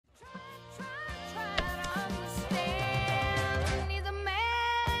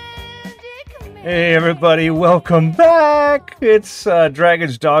Hey everybody, welcome back! It's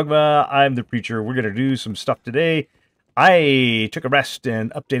Dragon's Dogma. I'm the preacher. We're going to do some stuff today. I took a rest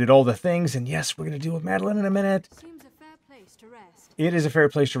and updated all the things, and yes, we're going to deal with Madeline in a minute. Seems a fair place to rest. It is a fair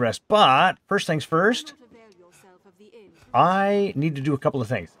place to rest, but first things first, I need to do a couple of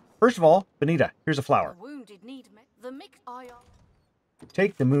things. First of all, Benita, here's a flower.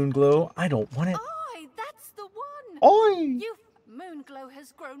 Take the moon glow. I don't want it. Oi, that's the one! Oi! Moon glow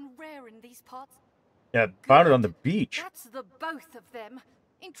has grown rare in these parts. Yeah, found it on the beach. That's the both of them.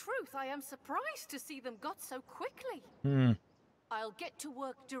 In truth, I am surprised to see them got so quickly. I'll get to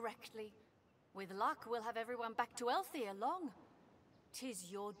work directly. With luck, we'll have everyone back to healthy long. 'Tis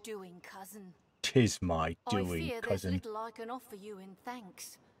your doing, cousin. 'Tis my I doing, fear cousin. there's little I can offer you in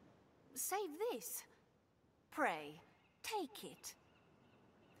thanks. Save this. Pray, take it.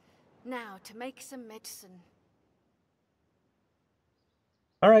 Now to make some medicine.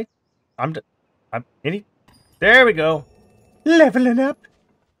 All right, I'm any. There we go. Leveling up.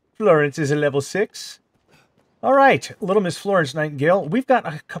 Florence is a level 6. All right, Little Miss Florence Nightingale. We've got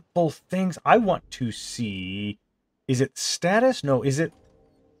a couple things I want to see. Is it status? No, is it?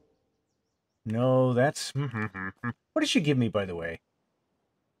 No, that's. What did she give me, by the way?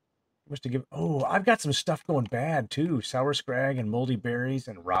 Must have given. Oh, I've got some stuff going bad too. Sour scrag and moldy berries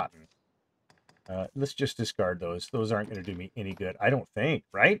and rotten. Let's just discard those. Those aren't going to do me any good, I don't think,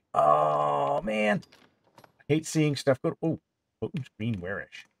 right? Oh, man. I hate seeing stuff go... Oh, potent green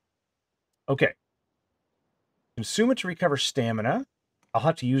wearish. Okay. Consume it to recover stamina. I'll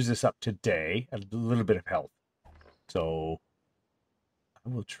have to use this up today. A little bit of health. So, I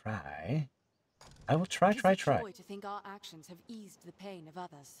will try. Try. Joy to think our actions have eased the pain of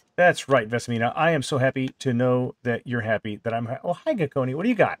others. That's right, Vesemina. I am so happy to know that you're happy that I'm... Oh, hi, Gakoni. What do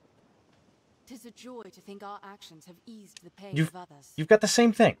you got? 'Tis a joy to think our actions have eased the pain of others. You've got the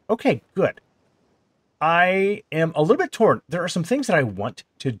same thing. Okay, good. I am a little bit torn. There are some things that I want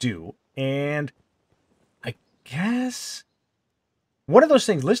to do, and I guess one of those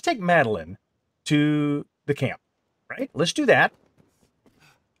things, let's take Madeline to the camp, right? Let's do that.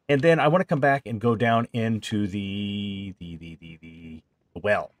 And then I want to come back and go down into the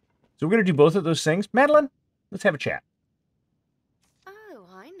well. So we're going to do both of those things. Madeline, let's have a chat.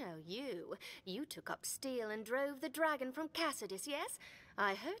 You took up steel and drove the dragon from Cassidus, yes?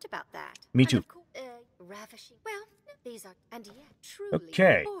 I heard about that. Me too. Ravishing. Well, these are... And yet, truly,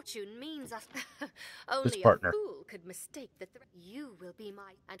 okay. Fortune means us... Only partner. a fool could mistake the... You will be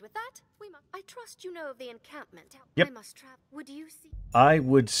my... And with that, we must... I trust you know of the encampment. Yep. I must travel. Would you see... I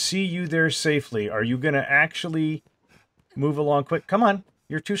would see you there safely. Are you going to actually move along quick? Come on.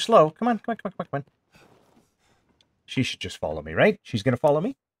 You're too slow. Come on. She should just follow me, right? She's going to follow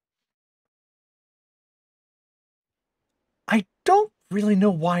me? I don't really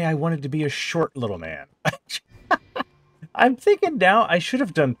know why I wanted to be a short little man. I'm thinking now I should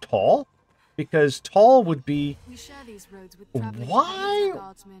have done tall, because tall would be... We share these roads with why?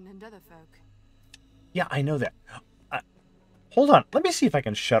 guardsmen and other folk. Yeah, I know that. Hold on. Let me see if I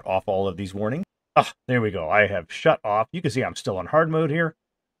can shut off all of these warnings. Ah, there we go. I have shut off. You can see I'm still on hard mode here.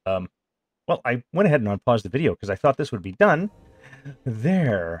 Well, I went ahead and unpaused the video because I thought this would be done.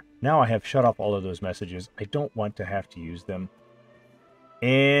 There. Now I have shut off all of those messages. I don't want to have to use them.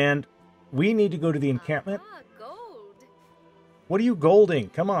 And we need to go to the encampment. Gold. What are you golding?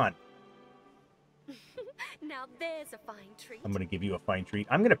 Come on. Now there's a fine treat. I'm going to give you a fine treat.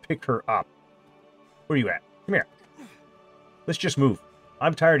 I'm going to pick her up. Where are you at? Come here. Let's just move.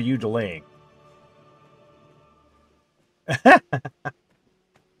 I'm tired of you delaying.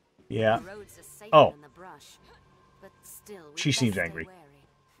 Yeah. Oh. She seems angry.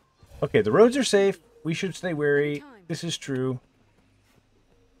 Okay, the roads are safe. We should stay wary. This is true.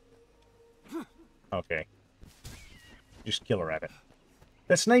 Okay. Just kill a rabbit.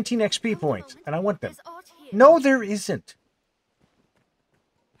 That's 19 XP points, and I want them. No, there isn't.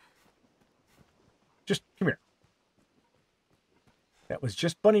 Just, come here. That was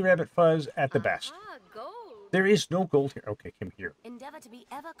just bunny rabbit fuzz at the best. There is no gold here. Okay, come here. Endeavor to be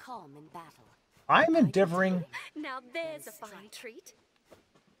ever calm in battle. I'm endeavoring... Now there's a fine treat.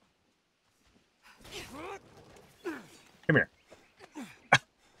 Come here.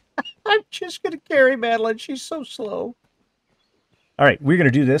 I'm just going to carry Madeline. She's so slow. All right, we're going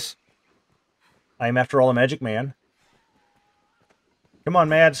to do this. I am, after all, a magic man. Come on,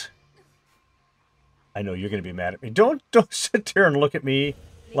 Mads. I know you're going to be mad at me. Don't sit there and look at me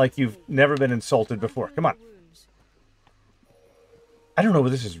like you've never been insulted before. Come on. I don't know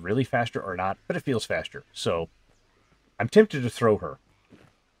whether this is really faster or not, but it feels faster. So I'm tempted to throw her.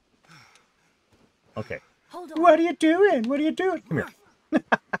 Okay. What are you doing? What are you doing? Come here.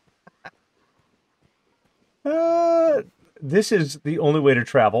 this is the only way to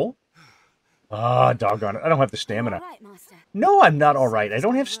travel. Ah, doggone it. I don't have the stamina. All right, Master. No, I'm not all right. I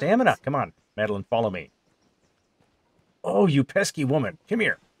don't have stamina. Come on, Madeline, follow me. Oh, you pesky woman. Come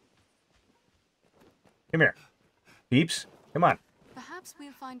here. Come here. Peeps, come on. Perhaps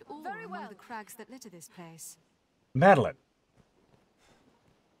we'll find ore among the crags that litter this place. Madeline.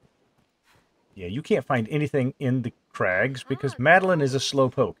 Yeah, you can't find anything in the crags because Madeline is a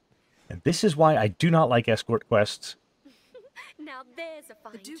slowpoke. And this is why I do not like escort quests. Now there's a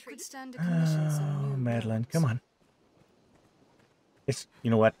fine The Duke treat. could stand a commission some new Madeline, roads. come on. It's,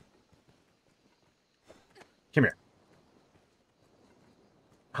 you know what? Come here.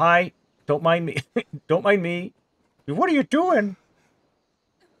 Hi. Don't mind me. Don't mind me. What are you doing?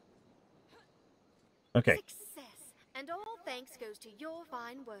 Okay. Success, and all thanks goes to your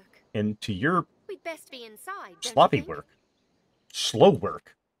fine work. And to your We'd best be inside, don't sloppy you think? work. Slow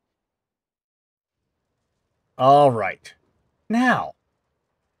work. All right. Now.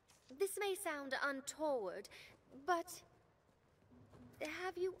 This may sound untoward, but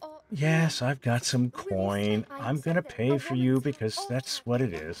have you all... Yes, I've got some Will you coin. say I I'm said going to that pay a for you woman's because all that's that what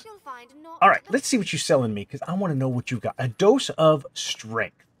it bigger, is. you'll find not All right, the- let's see what you're selling me because I want to know what you've got. A dose of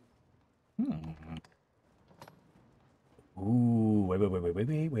strength. Ooh,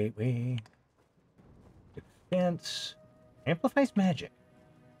 wait. Defense. Amplifies magic.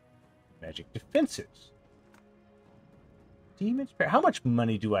 Magic defenses. Demon Spirit. How much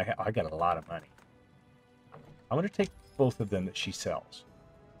money do I have? I got a lot of money. I'm going to take both of them that she sells.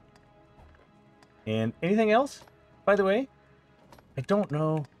 And anything else, by the way? I don't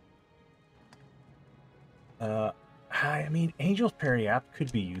know. I mean, Angel's Periapt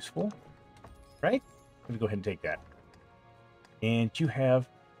could be useful, right? Let me go ahead and take that. And you have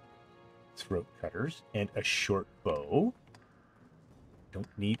throat cutters and a short bow. Don't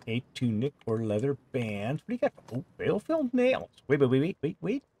need a tunic or leather bands. What do you got? Oh, veil-filled nails.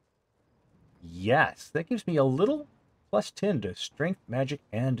 Wait. Yes, that gives me a little plus 10 to strength, magic,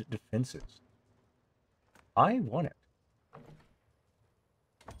 and defenses. I want it.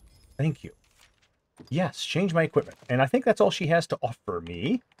 Thank you. Yes, change my equipment. And I think that's all she has to offer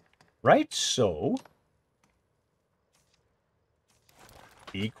me. Right? So,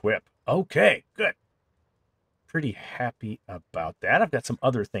 equip. Okay, good. Pretty happy about that. I've got some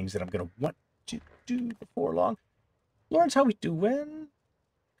other things that I'm going to want to do before long. Lawrence, how we doing?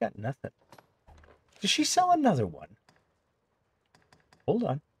 Got nothing. Does she sell another one? Hold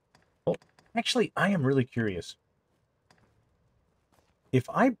on. Oh, actually, I am really curious. If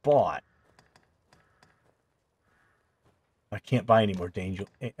I bought... I can't buy any more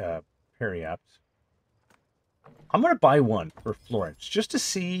Periapts. I'm going to buy one for Florence just to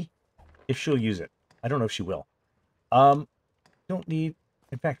see if she'll use it. I don't know if she will. Don't need...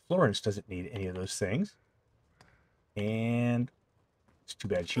 In fact, Florence doesn't need any of those things. And it's too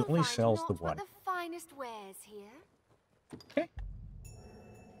bad. She You'll only find sells naught the but one. the finest wares here. Okay.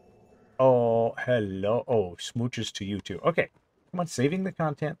 Oh, hello. Oh, smooches to you too. Okay. Come on, saving the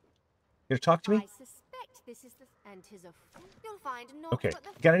content. You gonna talk to me? I suspect this is the... And 'tis a... You'll find naught Okay. but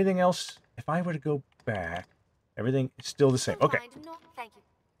the... Got anything else? If I were to go back, everything is still the same. You'll Okay. find naught... Thank you.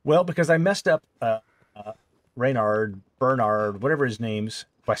 Well, because I messed up Reynard, Bernard, whatever his name's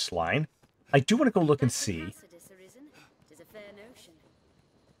quest line, I do want to go look and see. Arisen. 'Tis a fair notion.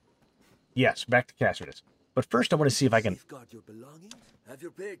 Yes, back to Cassius. But first I want to see if I can... Safeguard your belongings. Have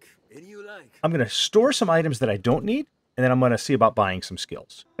your pick. Any you like. I'm going to store some items that I don't need, and then I'm going to see about buying some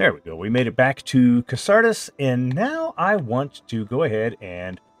skills. There we go. We made it back to Cassardus, and now I want to go ahead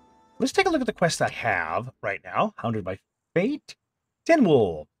and... Let's take a look at the quests I have right now. Hounded by Fate. 10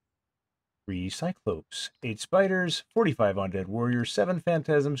 Wolves. 3 Cyclopes. 8 Spiders. 45 Undead Warriors. 7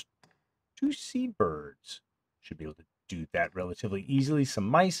 Phantasms. 2 Seabirds. Should be able to do that relatively easily. Some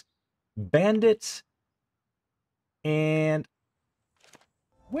Mice. Bandits. And...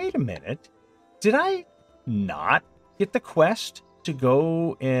 Wait a minute. Did I not get the quest to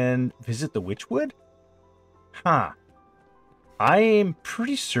go and visit the Witchwood? Huh. I am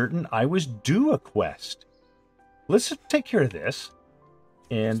pretty certain I was due a quest. Let's just take care of this.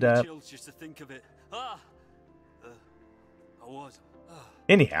 And, Chills just to think of it. I was.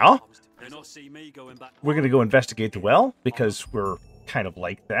 anyhow, They not see me going back. we're going to go investigate the well because we're kind of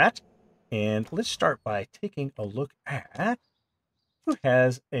like that. And let's start by taking a look at who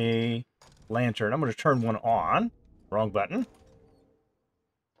has a lantern. I'm going to turn one on. Wrong button.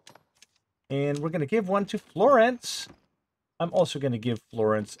 And we're going to give one to Florence. I'm also going to give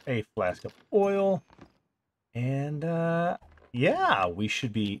Florence a flask of oil. And yeah, we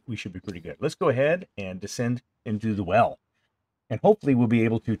should be pretty good. Let's go ahead and descend into the well. And hopefully we'll be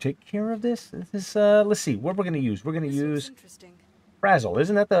able to take care of this. Let's see, what we're going to use. We're going to use Frazzle.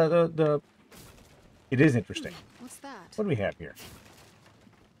 Isn't that the... It is interesting. What's that? What do we have here?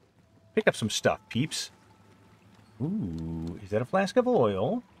 Pick up some stuff, peeps. Ooh, is that a flask of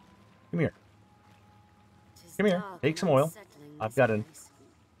oil? Come here. Come here. Take some oil. I've got an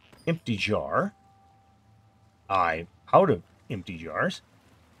empty jar. I'm out of empty jars.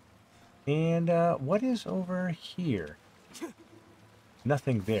 And what is over here?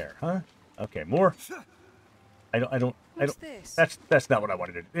 Nothing there, huh? Okay, more. I don't. That's not what I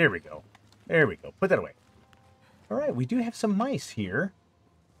wanted to do. There we go. There we go. Put that away. All right, we do have some mice here.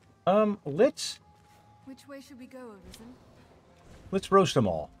 Let's. Which way should we go, Arisen? Let's roast them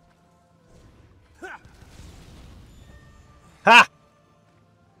all. Ha!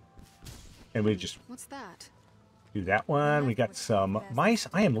 And we just. What's that? Do that one. We got some mice.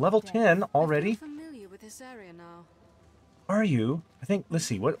 I am level 10 already. I'm familiar with this area now. Are you? I think, let's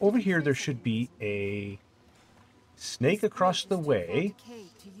see, what over here there should be a snake across the way.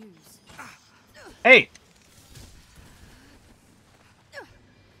 Hey!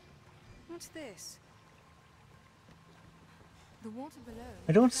 What's this? The water below.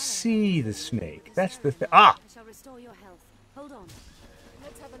 I don't see the snake. That's the thing. Ah! I shall restore your health. Hold on.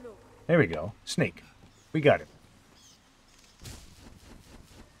 Let's have a look. There we go. Snake. We got him.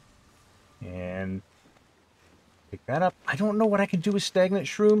 And pick that up. I don't know what I can do with stagnant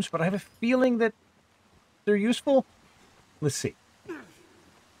shrooms, but I have a feeling that they're useful. Let's see.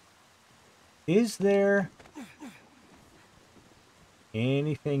 Is there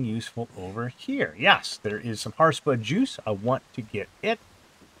anything useful over here? Yes, there is some Harspud juice. I want to get it.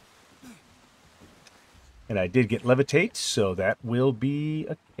 And I did get Levitate, so that will be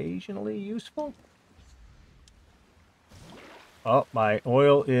occasionally useful. Oh, my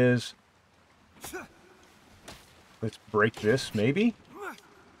oil is... Let's break this, maybe?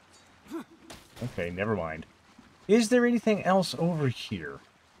 Okay, never mind. Is there anything else over here?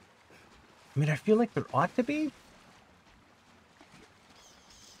 I mean, I feel like there ought to be.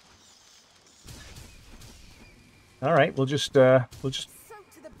 All right, we'll just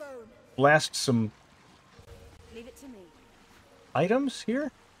blast some Leave it to me. items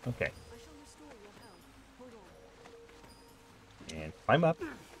here. Okay. I shall restore your health. Hold on. And climb up.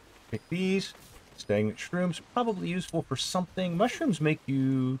 Pick these. Stagnant shrooms, probably useful for something. Mushrooms make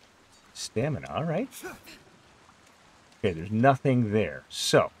you stamina, right? Okay, there's nothing there.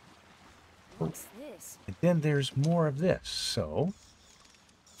 So. What's this? And then there's more of this. So.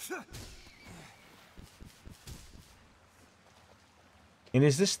 And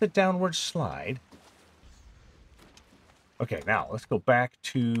is this the downward slide? Okay, now let's go back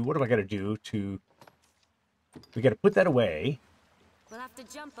to, what do I got to do to, we got to put that away. We'll have to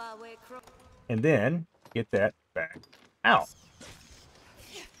jump our way across. And then get that back out.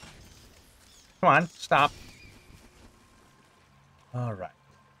 Come on, stop. All right.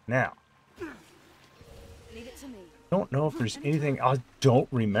 Now. Leave it to me. Don't know if there's anything. I don't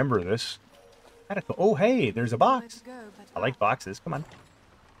remember this. Oh, hey, there's a box. I like boxes. Come on.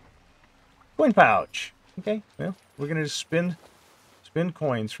 Coin pouch. Okay, well, we're going to just spin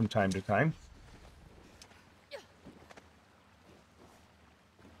coins from time to time.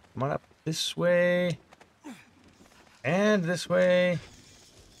 Come on up this way. And this way.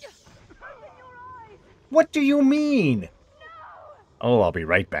 What do you mean? Oh, I'll be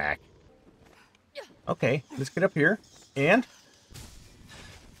right back. Okay, let's get up here and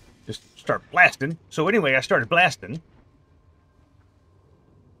just start blasting. So anyway, I started blasting.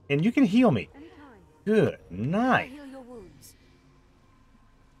 And you can heal me. Good night.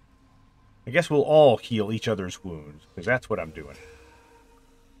 I guess we'll all heal each other's wounds, because that's what I'm doing.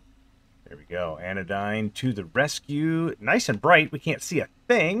 There we go. Anodyne to the rescue. Nice and bright. We can't see a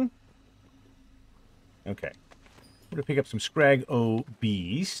thing. Okay. I'm going to pick up some Scrag O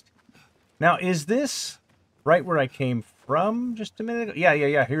Beast. Now, is this right where I came from just a minute ago?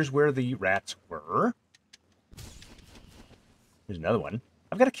 Yeah. Here's where the rats were. Here's another one.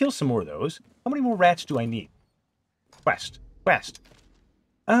 I've got to kill some more of those. How many more rats do I need? Quest.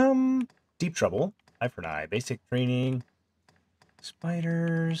 Deep Trouble. Eye for an eye. Basic training.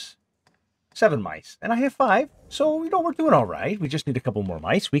 Spiders. 7 mice. And I have 5. So, we're doing all right. We just need a couple more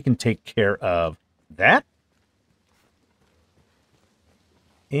mice. We can take care of that.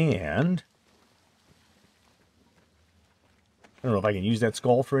 And I don't know if I can use that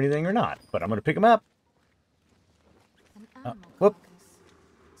skull for anything or not, but I'm going to pick them up. An animal whoop.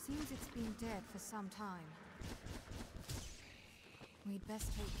 carcass. Seems it's been dead for some time. We'd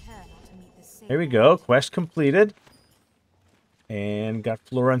best take care not to meet the same. There we go. Quest completed. And got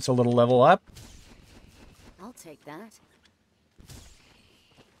Florence a little level up. I'll take that.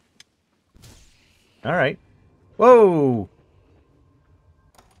 All right. Whoa!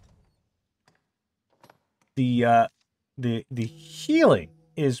 The healing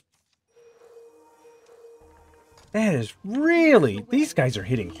is... That is really... These guys are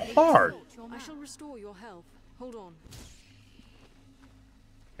hitting hard. I shall restore your health. Hold on.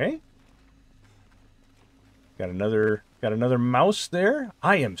 Okay. Got another mouse there.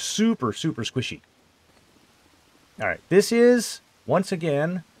 I am super squishy. All right. This is, once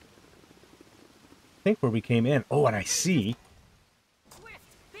again, I think where we came in. Oh, and I see.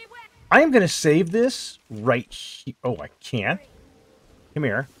 I am going to save this right here. Oh, I can't. Come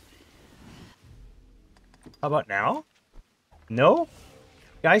here. How about now? No?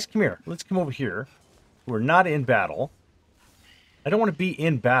 Guys, come here. Let's come over here. We're not in battle. I don't want to be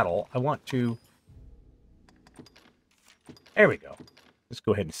in battle. I want to... There we go. Let's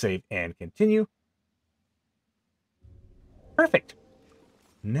go ahead and save and continue. Perfect.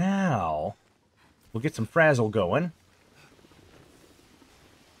 Now, we'll get some frazzle going.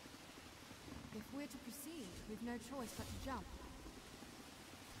 If we're to proceed, we've no choice but to jump.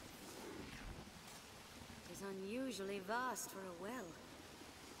 It's unusually vast for a well.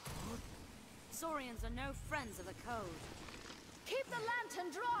 Saurians are no friends of the code. Keep the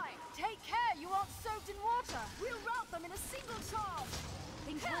lantern dry! Take care you aren't soaked in water! We'll rout them in a single charge!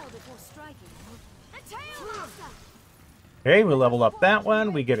 Think more before striking. The tail master! Okay, we level up that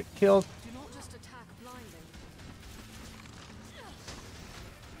one. We get it killed. Do not just attack blindly.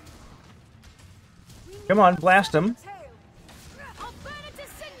 Come on, blast him. I'll burn it to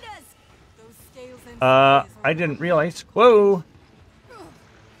cinders! Those scales and I didn't realize. Whoa.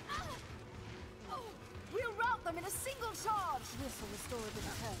 We'll rout them in a single charge! This will restore a bit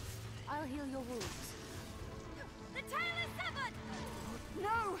of health. I'll heal your wounds. The tail is severed!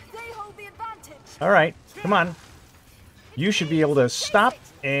 No, they hold the advantage! All right, come on. You should be able to stop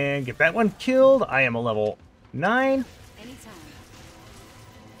and get that one killed. I am a level 9. Anytime.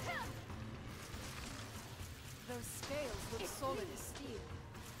 Those scales look solid as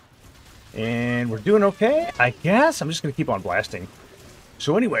steel. And we're doing okay, I guess. I'm just going to keep on blasting.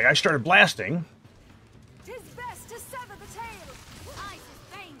 So anyway, I started blasting. 'Tis best to sever the tail! Ice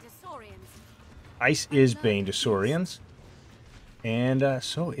is bane to Saurians. Ice is bane to Saurians. And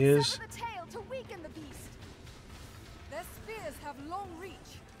so is... Sever the tail to weaken the beast! Their spears have long reach.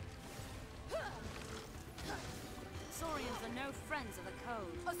 Saurians are no friends of the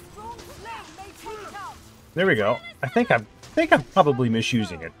code. A strong flame may take it out! There we go. I think I'm probably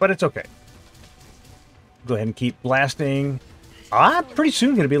misusing it, but it's okay. Go ahead and keep blasting. I'm pretty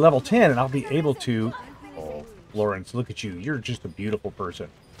soon going to be level 10, and I'll be able to... Oh, Lawrence, look at you. You're just a beautiful person.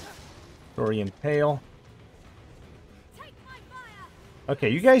 Saurian Tail. Okay,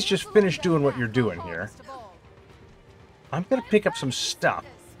 you guys just finish doing what you're doing here. I'm going to pick up some stuff.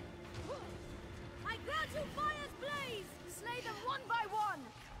 I grant you fire's blaze! Slay them one by one!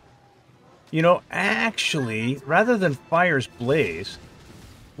 You know, actually, rather than Fire's Blaze,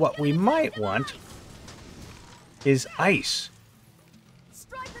 what we might want is Ice.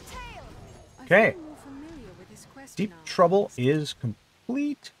 Strike the tail! Okay. I feel more familiar with this quest Deep now. Trouble is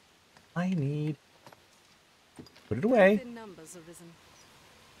complete. I need... Put it away. Thin numbers, Arisen.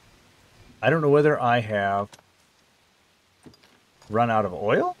 I don't know whether I have run out of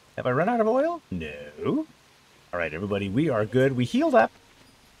oil. Have I run out of oil? No. All right, everybody, we are good. We healed up.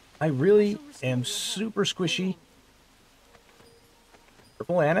 I really am super squishy.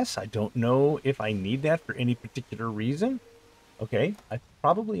 Purple anise. I don't know if I need that for any particular reason. Okay, I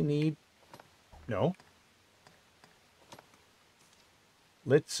probably need... No.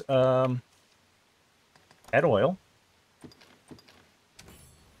 Let's add oil.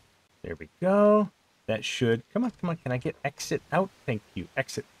 There we go. That should... Come on, come on. Can I get exit out? Thank you.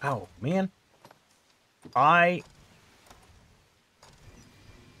 Exit out. Man. I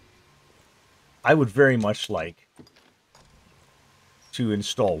would very much like to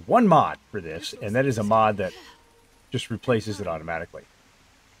install one mod for this, and that is a mod that just replaces it automatically.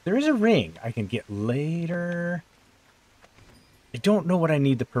 There is a ring I can get later. I don't know what I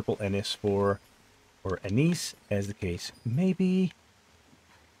need the purple anise for, or anise, as the case may be.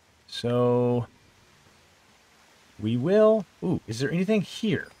 So, we will... Ooh, is there anything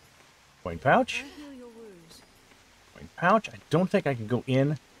here? Coin pouch. I heal your wounds. Coin pouch. I don't think I can go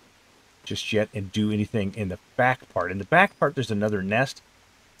in just yet and do anything in the back part. In the back part, there's another nest.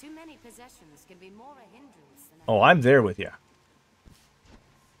 Too many possessions can be more a hindrance than Oh, I'm there with you.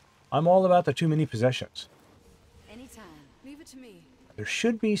 I'm all about the too many possessions. anytime. Leave it to me. There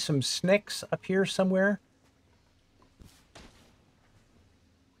should be some snakes up here somewhere.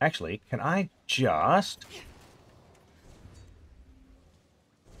 Actually, can I just...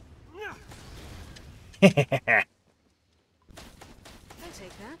 I'll take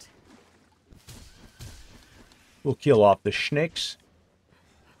that. We'll kill off the snakes.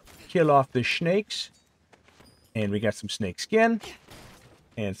 Kill off the snakes. And we got some snake skin.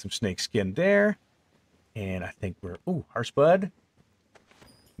 And some snake skin there. And I think we're... Ooh, Heartspud.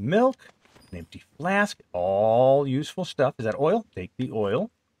 Milk. An empty flask. All useful stuff. Is that oil? Take the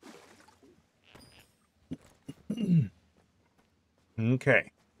oil. Okay.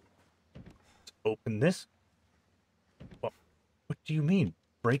 Let's open this. Well, what do you mean?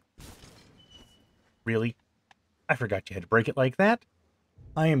 Break? Really? I forgot you had to break it like that.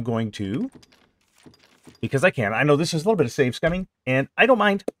 I am going to, because I can. I know this is a little bit of save scumming, and I don't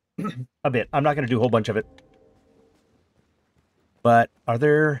mind a bit. I'm not going to do a whole bunch of it. But are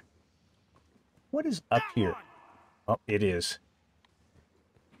there... What is up here? Oh, it is.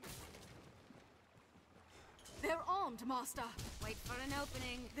 They're armed, Master. Wait for an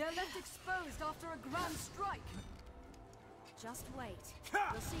opening. They're left exposed after a grand strike. Just wait.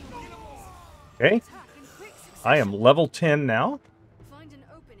 You'll see more. Okay. Attack in quick succession. I am level 10 now. Find an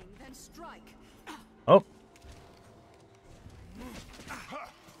opening, then strike. Oh.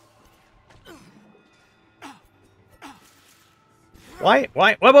 Why?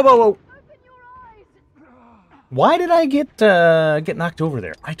 Whoa, whoa, whoa, whoa. Why did I get knocked over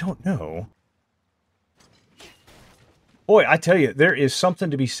there? I don't know. Boy, I tell you, there is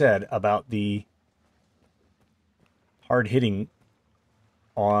something to be said about the hard hitting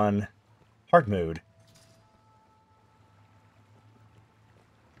on hard mode.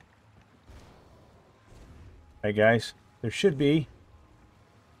 Hey guys, there should be.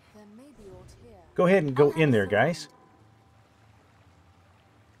 There may be aught here. Go ahead and go in there, guys.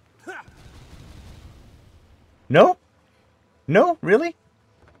 No? No? Really?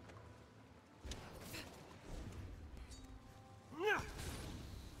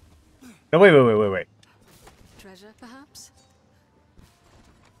 No, wait. Treasure, perhaps?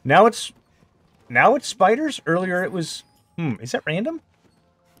 Now it's spiders? Earlier it was... is that random?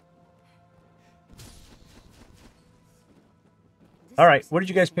 Alright, what did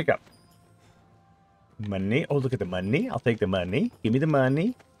you guys pick up? Money. Oh, look at the money. I'll take the money. Give me the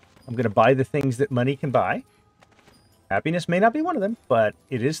money. I'm going to buy the things that money can buy. Happiness may not be one of them, but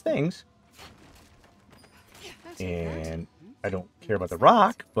it is things. And I don't care about the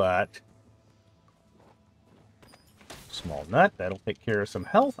rock, but... Small nut. That'll take care of some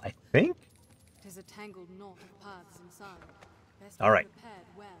health, I think. There's a tangled knot of paths inside. Best All right. prepared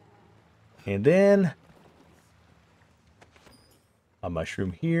well. And then... a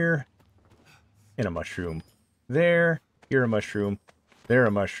mushroom here. And a mushroom there. Here a mushroom. There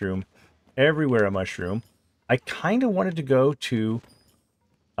a mushroom. Everywhere a mushroom. I kind of wanted to go to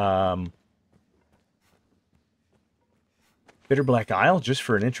Bitterblack Isle just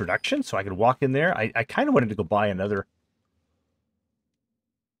for an introduction, so I could walk in there. I kind of wanted to go buy another...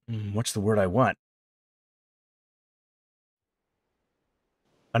 what's the word I want?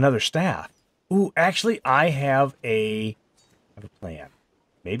 Another staff. Ooh, actually, I have a plan.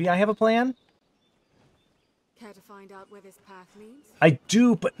 Maybe I have a plan? Care to find out where this path leads? I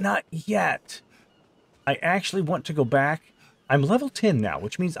do, but not yet. I actually want to go back. I'm level 10 now,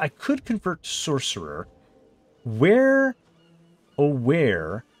 which means I could convert to Sorcerer. Where, oh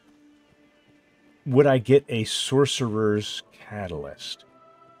where, would I get a Sorcerer's Catalyst?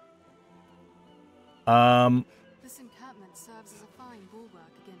 This encampment serves as a fine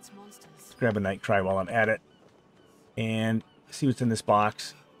bulwark against monsters. Let's grab a Night Cry while I'm at it. And see what's in this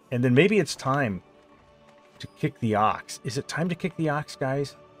box. And then maybe it's time to kick the ox. Is it time to kick the ox,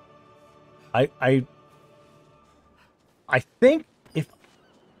 guys? I think if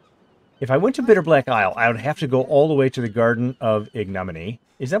I went to Bitterblack Isle, I would have to go all the way to the Garden of Ignominy.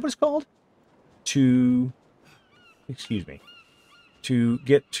 Is that what it's called? To, excuse me, to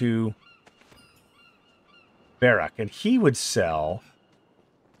get to Barak, and he would sell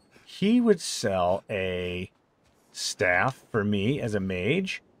a staff for me as a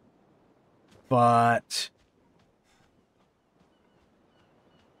mage, but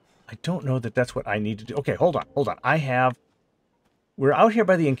I don't know that that's what I need to do. Okay, hold on. We're out here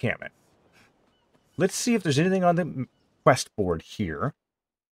by the encampment. Let's see if there's anything on the quest board here.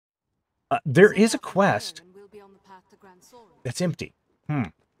 There is a quest that's empty.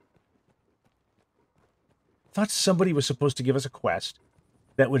 Thought somebody was supposed to give us a quest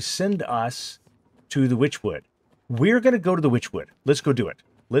that would send us to the Witchwood. We're going to go to the Witchwood. Let's go do it.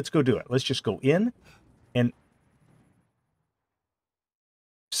 Let's just go in. And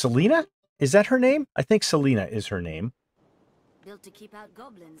Selena? Is that her name? I think Selena is her name. Built to keep out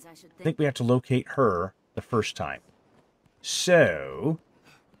goblins, I should I think we have to locate her the first time. So,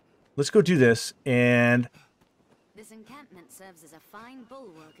 let's go do this, and This encampment serves as a fine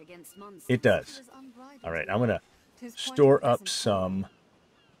bulwark against monsters. it does. All right, I'm going to store up some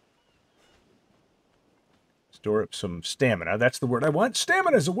stamina. That's the word I want.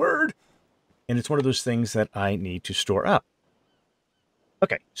 Stamina is a word. And it's one of those things that I need to store up.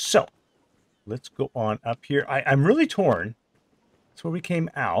 Okay, so let's go on up here. I'm really torn. That's where we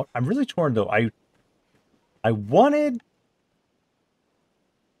came out. I'm really torn, though. I wanted,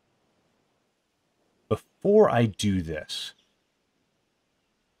 before I do this,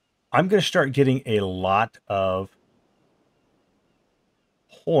 I'm going to start getting a lot of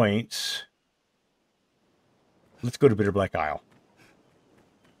points. Let's go to Bitterblack Isle.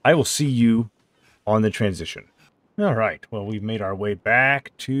 I will see you on the transition. All right. Well, we've made our way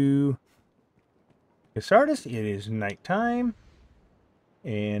back to Casardis. It is nighttime.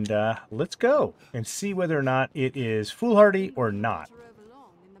 And let's go and see whether or not it is foolhardy or not.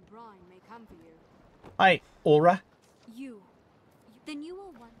 Hi, Ulra. Then you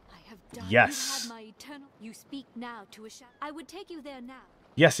are one I have done. Yes. You had my eternal. You speak now to a shadow. I would take you there now.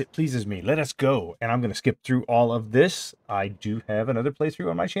 Yes, it pleases me. Let us go. And I'm going to skip through all of this. I do have another playthrough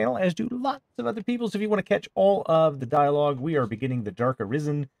on my channel, as do lots of other people. So if you want to catch all of the dialogue, we are beginning the Dark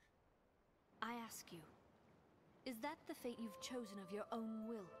Arisen. I ask you, is that the fate you've chosen of your own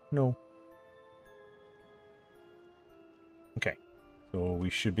will? No. Okay. So we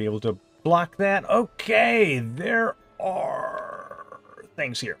should be able to block that. Okay, there are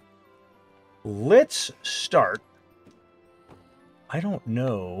things here. Let's start. I don't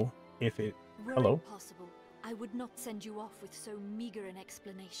know if it... Were Hello? it possible, I would not send you off with so meager an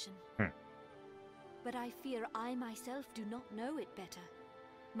explanation. But I fear I myself do not know it better.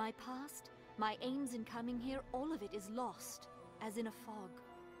 My past, my aims in coming here, all of it is lost, as in a fog.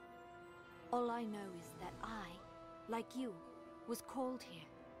 All I know is that I, like you, was called here,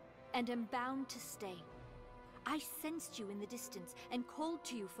 and am bound to stay. I sensed you in the distance, and called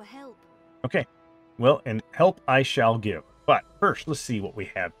to you for help. Okay. Well, and help I shall give. But first, let's see what we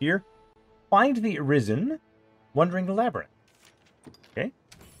have here. Find the Arisen, Wandering Labyrinth. Okay.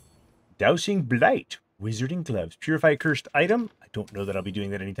 Dousing Blight, Wizarding Gloves. Purify Cursed Item. I don't know that I'll be doing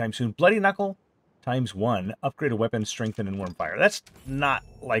that anytime soon. Bloody Knuckle, ×1. Upgrade a weapon, Strengthen, and Wormfire. That's not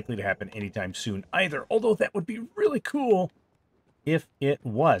likely to happen anytime soon either, although that would be really cool if it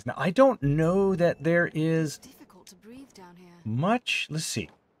was. Now, I don't know that there is Difficult to breathe down here. much. Let's see.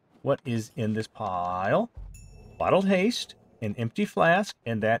 What is in this pile? Bottled Haste, an empty flask,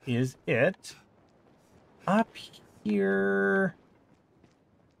 and that is it. Up here...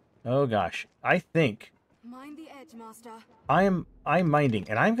 Oh gosh, I think Mind the edge, Master. I'm minding,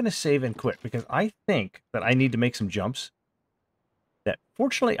 and I'm going to save and quit because I think that I need to make some jumps that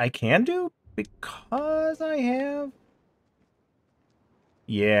fortunately I can do because I have...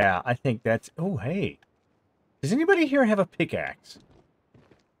 Yeah, I think that's... Oh, hey. Does anybody here have a pickaxe?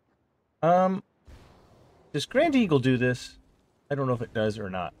 Does Grand Eagle do this? I don't know if it does or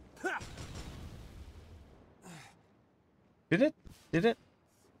not. Did it? Did it?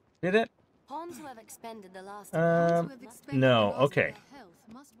 Did it? Pawns who have expended the last No, okay.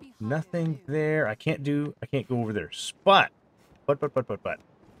 Nothing there. I can't go over there. But.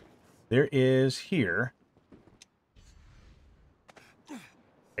 There is here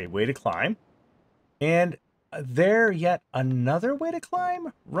a way to climb. And there yet another way to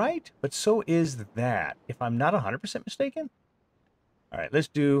climb, right? But so is that, if I'm not 100% mistaken. All right, let's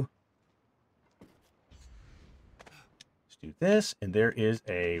do this, and there is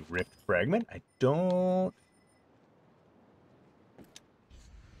a rift fragment. I don't...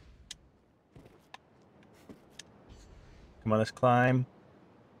 Come on, let's climb.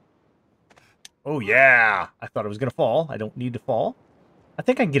 Oh, yeah! I thought I was going to fall. I don't need to fall. I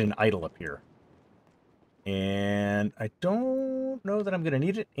think I can get an idol up here. And I don't know that I'm going to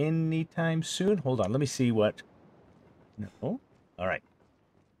need it anytime soon. Hold on, let me see what... No. All right.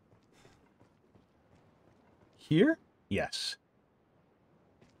 Here? Yes.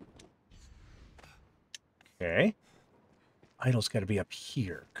 Okay. Idol's got to be up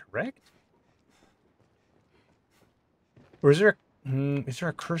here, correct? Or is there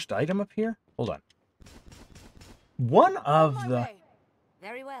a cursed item up here? Hold on. One of the... way.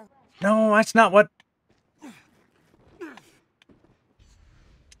 Very well. No, that's not what...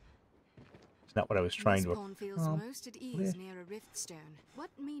 It's not what I was trying This to... pawn feels most at ease near a rift stone. What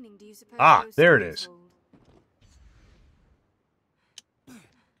meaning do you suppose Ah, those there it stones is. hold?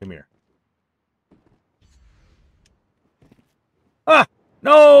 Come here. Ah!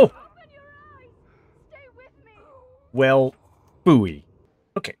 No! Open your eyes! Stay with me! Well, booey.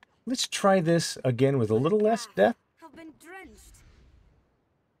 Okay, let's try this again with a little less death. Have been drenched.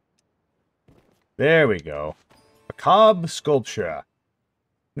 There we go. A cob sculpture.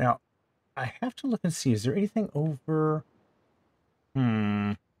 Now, I have to look and see, is there anything over...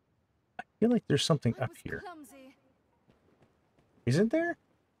 I feel like there's something up here. Isn't there?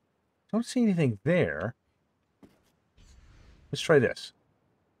 Don't see anything there. Let's try this.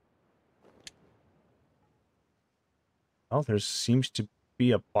 Oh, there seems to be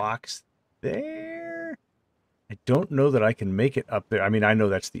a box there. I don't know that I can make it up there. I mean, I know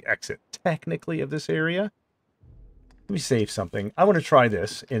that's the exit, technically, of this area. Let me save something. I want to try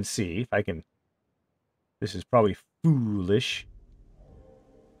this and see if I can... This is probably foolish.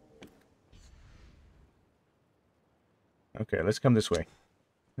 Okay, let's come this way.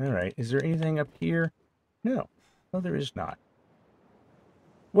 All right, is there anything up here? No. No, there is not.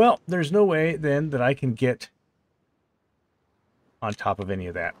 Well, there's no way, then, that I can get on top of any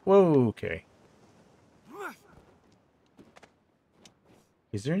of that. Whoa, okay.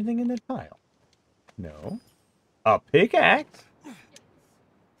 Is there anything in that pile? No. A pickaxe?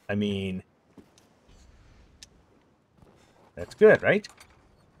 I mean... That's good, right?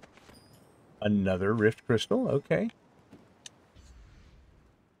 Another rift crystal, okay.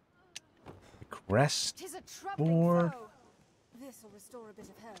 Crest board. This will restore a bit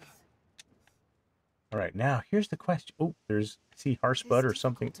of health. All right, now here's the question. Oh, there's see Harspud or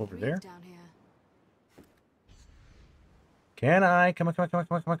something over there. Can I? Come on, come on, come on,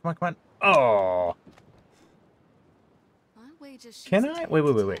 come on, come on, come on, come on. Oh. Can I? Wait,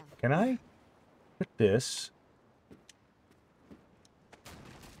 wait, wait, wait. Can I put this?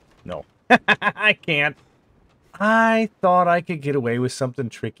 No. I can't. I thought I could get away with something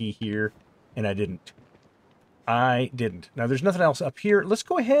tricky here, and I didn't. I didn't. Now, there's nothing else up here. Let's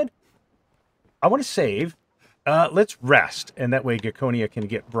go ahead. I want to save. Let's rest, and that way Gaconia can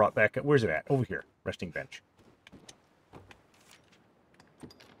get brought back. Where's it at? Over here. Resting bench.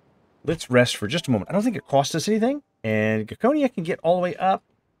 Let's rest for just a moment. I don't think it cost us anything, and Gaconia can get all the way up,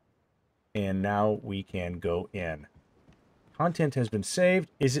 and now we can go in. Content has been saved.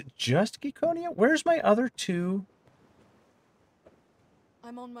 Is it just Gaconia? Where's my other two?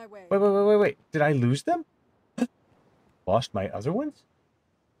 I'm on my way. Wait, wait, wait, wait, wait. Did I lose them? Lost my other ones?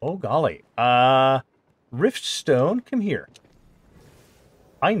 Oh, golly. Riftstone, come here.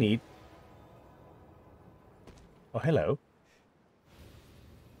 I need... Oh, hello.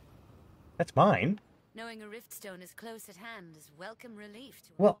 That's mine. Knowing a riftstone is close at hand is welcome relief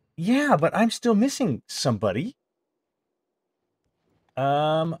to... Well, yeah, but I'm still missing somebody.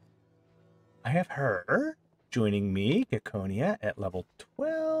 I have her joining me, Gaconia, at level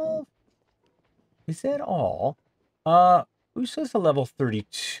 12. Is that all? Who says a level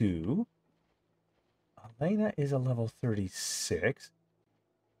 32? Elena is a level 36.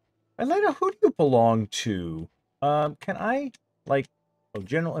 Elena, who do you belong to? Can I, like, oh,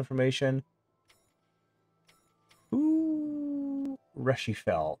 general information. Who,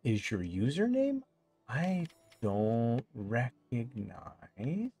 Reshifel, is your username? I don't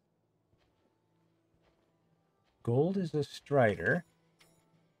recognize. Gold is a strider.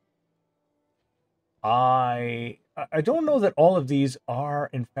 I don't know that all of these are,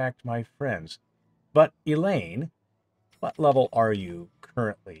 in fact, my friends. But, Elaine, what level are you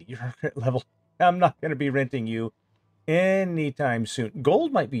currently? You're at level... I'm not going to be renting you anytime soon.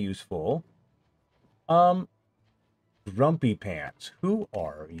 Gold might be useful. Grumpy Pants. Who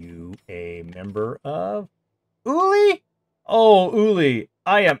are you a member of? Uli? Oh, Uli,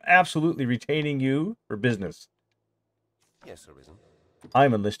 I am absolutely retaining you for business. Yes, Arisen.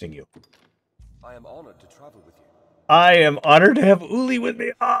 I'm enlisting you. I am honored to travel with you. I am honored to have Uli with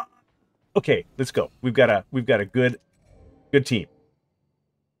me. Ah. Okay, let's go. We've got a good team.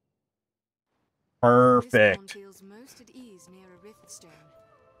 Perfect.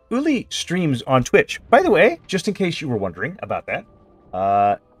 Uli streams on Twitch. By the way, just in case you were wondering about that,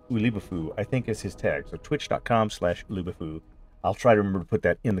 Ulibafu, I think is his tag. So twitch.com/Ulibafu. I'll try to remember to put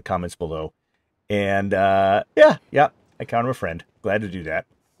that in the comments below. And yeah, I count him a friend. Glad to do that.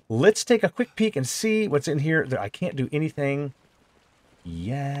 Let's take a quick peek and see what's in here. I can't do anything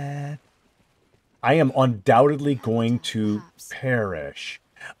yet. I am undoubtedly going to perish.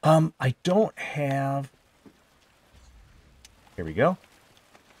 I don't have... Here we go.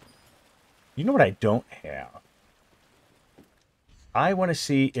 You know what I don't have? I want to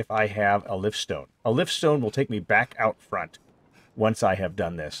see if I have a lift stone. A lift stone will take me back out front once I have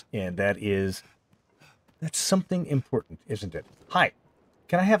done this. And that's something important, isn't it? Hi.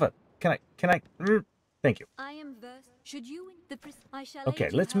 Can I have a... Can I... Thank you. I am should you I shall Okay,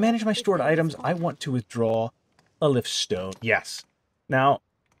 let's manage my stored items. I want to withdraw a lift stone. Yes. Now,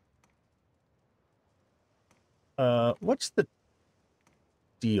 what's the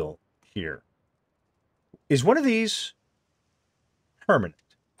deal here? Is one of these permanent?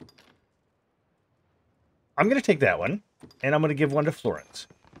 I'm going to take that one, and I'm going to give one to Florence.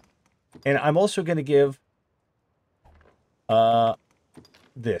 And I'm also going to give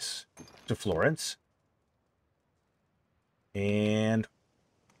this to Florence. And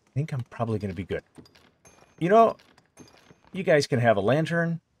I think I'm probably going to be good. You know, you guys can have a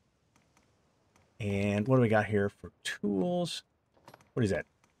lantern. And what do we got here for tools? What is that?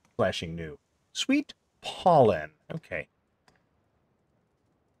 Flashing new. Sweet pollen. Okay.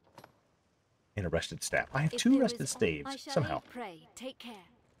 And a rested staff. I have 2 rested staves somehow. Pray, take care.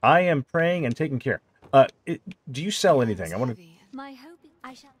 I am praying and taking care. Do you sell anything? I want to My hope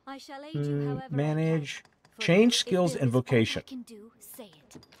I shall aid you however manage, I can. change skills and vocation. Can do, say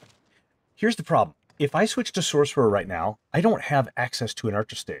it. Here's the problem. If I switch to Sorcerer right now, I don't have access to an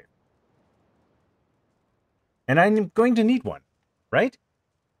Archer stave. And I'm going to need one, right?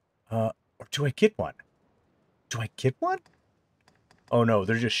 Or do I get one? Do I get one? Oh no,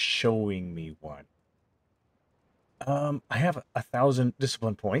 they're just showing me one. I have 1,000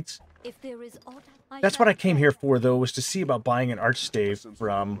 discipline points. If there is aught, That's what I came here for, though, was to see about buying an arch stave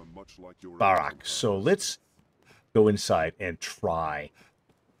from Barak. So let's go inside and try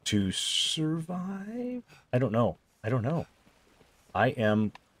to survive. I don't know. I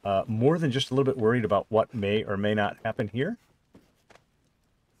am more than just a little bit worried about what may or may not happen here.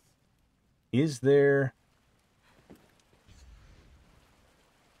 Is there...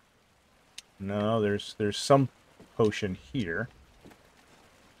 No, there's some potion here.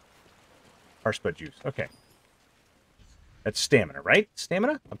 Harspud juice. Okay. That's stamina, right?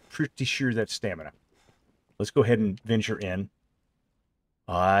 Stamina? I'm pretty sure that's stamina. Let's go ahead and venture in.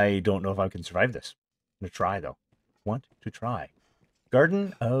 I don't know if I can survive this. I'm going to try, though. Want to try.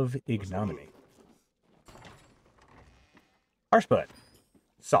 Garden of Ignominy. Harspud.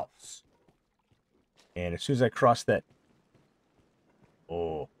 Salts. And as soon as I cross that...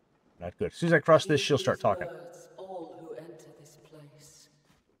 Oh, not good. As soon as I cross this, she'll start talking. All who enter this place.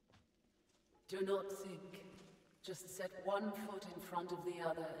 Do not think. Just set one foot in front of the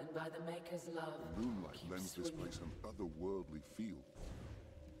other, and by the Maker's love, Moonlight keep lends this swinging. place an otherworldly feel.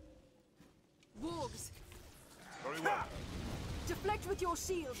 Wargs, Very well. deflect with your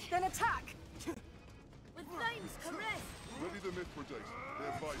shield, then attack. With flames, caress. Ready the Mithridate.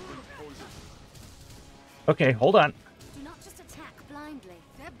 Their bite brings poison. Okay, hold on. Do not just attack blindly.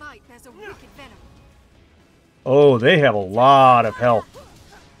 Their bite bears a wicked venom. Oh, they have a lot of health.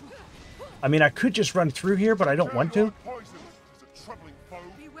 I mean, I could just run through here, but I don't want to. Poison is a troubling foe.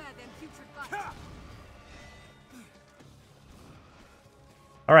 Beware them putrid bite.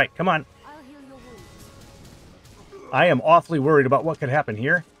 All right, come on. I'll heal your wounds. I am awfully worried about what could happen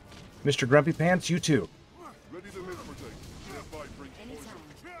here. Mr. Grumpy Pants, you too. Ready the Mithridate. Their bite brings poison. Anytime.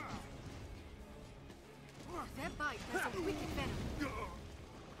 Their bite bears a wicked venom.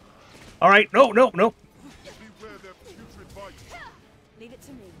 All right, no. Beware their putrid bite. Leave it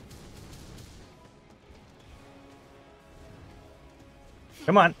to me.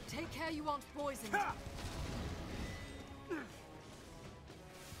 Come on. Take care you aren't poisoned. Take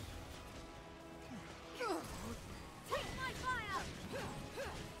my fire.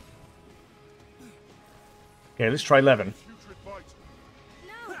 Okay, let's try 11. Putrid bite.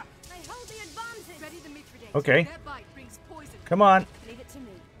 No, they hold the advantage. Ready the Mithridate. Okay. Their bite brings poison. Come on. Leave it to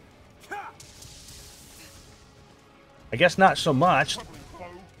me. I guess not so much. Troubling foe.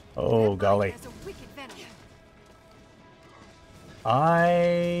 Oh, Their golly. bite bears a wicked venom.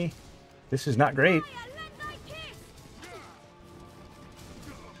 This is not great. Fire, lend thy kiss.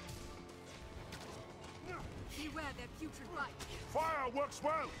 Beware their putrid bite. Fire works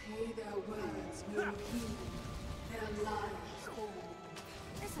well. May their words no heed, their lives hold.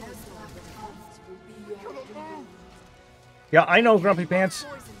 Their black hearts will be your doom. Yeah, I know, Grumpy Pants.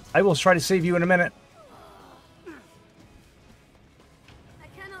 I will try to save you in a minute. I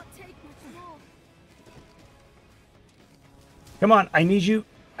cannot take much more. Come on, I need you.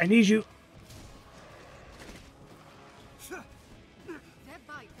 I need you. Their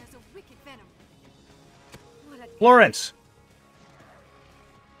bite bears a wicked venom. What a Florence.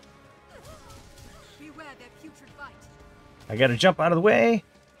 Beware their putrid bite. I gotta jump out of the way.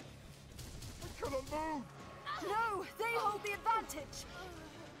 We cannot move. No, they hold the advantage.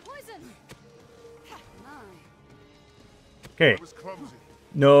 poison. Okay. I was clumsy.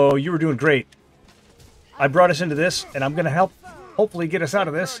 No, you were doing great. I brought us into this, and I'm gonna help hopefully get us out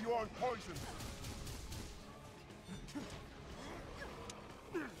of this. Now you aren't poisoned.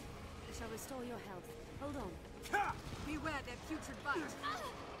 I shall restore your health. Hold on. Beware their putrid bite.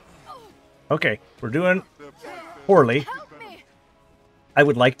 Okay, we're doing Their bite bears poorly. Help me! I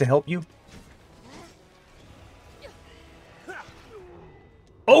would like to help you.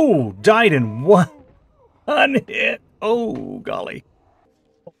 Oh, died in one hit. Oh, golly.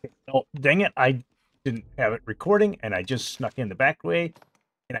 Okay. Oh, dang it. I didn't have it recording, and I just snuck in the back way,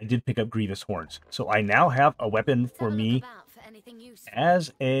 and I did pick up Grievous Horns. So I now have a weapon for me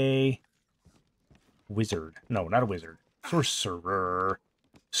as a wizard. No, not a wizard. Sorcerer.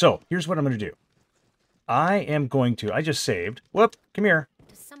 So, here's what I'm going to do. I am going to... I just saved. Whoop, come here.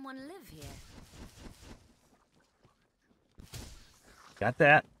 Does someone live here? Got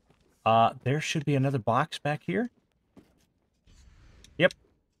that. There should be another box back here. Yep.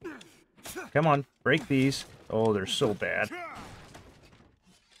 Come on, break these. Oh, they're so bad.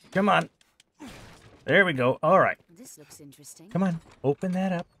 Come on. There we go. All right. This looks interesting. Come on, open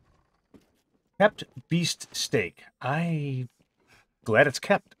that up. Kept beast steak. Glad it's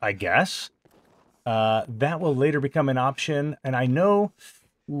kept, I guess. That will later become an option. And I know...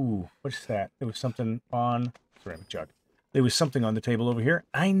 Ooh, what's that? There was something on... Ceramic jug. There was something on the table over here.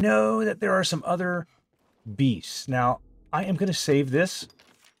 I know that there are some other beasts. Now, I am going to save this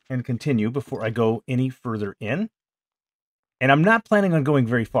and continue before I go any further in. And I'm not planning on going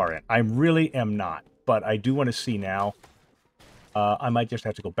very far in. I really am not. But I do want to see now. I might just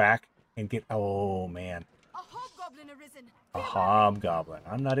have to go back and get... Oh, man. A hobgoblin arisen. A hobgoblin.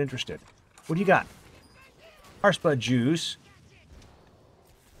 I'm not interested. What do you got? Heartblood juice.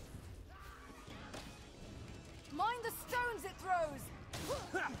 Mind the stones it throws.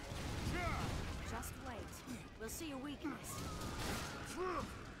 Just wait. We'll see your weakness.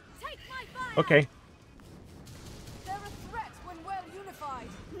 Take my fire. Okay. They're a threat when well unified.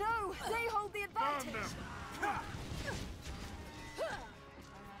 No, they hold the advantage.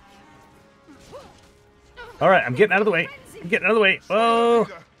 All right, I'm getting out of the way. I'm getting out of the way. Oh,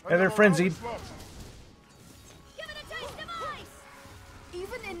 yeah, they're frenzied. Give it a taste of ice.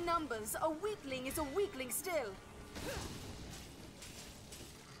 Even in numbers, a weakling is a weakling still.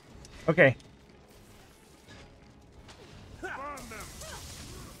 Okay.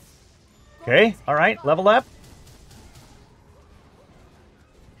 Okay, all right, level up.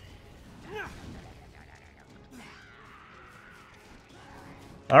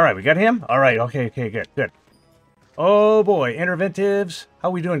 All right, we got him. All right, okay, good, good. Oh boy, interventives.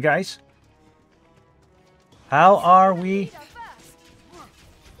 How we doing, guys? How are we? The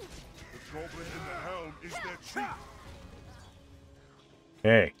goblin in the helm is their chief.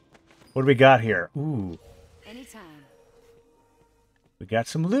 Okay, what do we got here? Ooh, Anytime. we got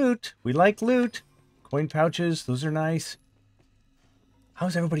some loot. We like loot. Coin pouches, those are nice.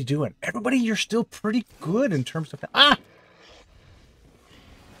 How's everybody doing? Everybody, you're still pretty good in terms of... Ah!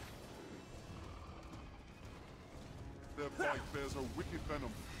 Their bite bears a wicked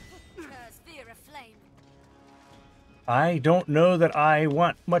venom. Curse fear of flame. I don't know that I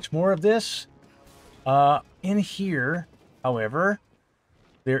want much more of this. In here, however,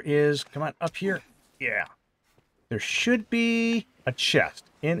 there is... Come on, up here. Yeah. There should be a chest.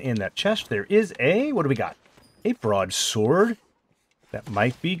 In that chest, there is a... What do we got? A broadsword. That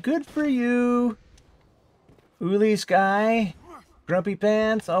might be good for you. Uly's guy. Grumpy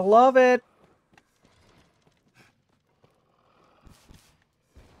Pants. I love it.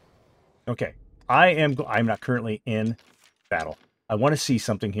 Okay. I'm not currently in battle. I want to see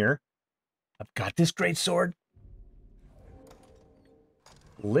something here. I've got this great sword.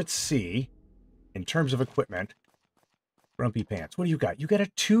 Let's see. In terms of equipment. Grumpy Pants. What do you got? You got a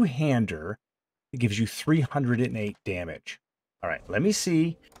two-hander that gives you 308 damage. All right, let me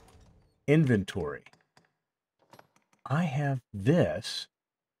see. Inventory. I have this.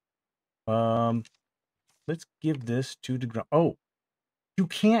 Let's give this to the... Oh, you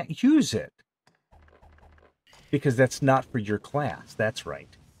can't use it. Because that's not for your class. That's right.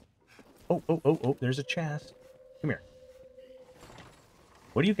 Oh, there's a chest. Come here.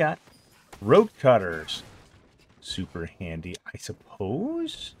 What do you got? Road cutters. Super handy, I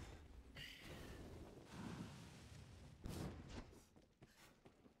suppose.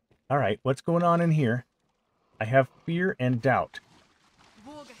 All right, what's going on in here? I have fear and doubt.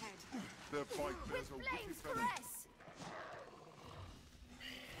 Walk ahead. Their bite bears a wicked venom.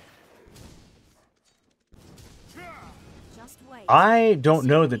 Just wait. I don't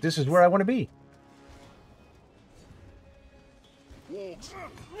know that this is where I want to be. Walks.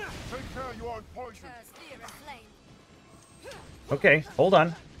 Take care you aren't poisoned. Curse fear of flame. Okay, hold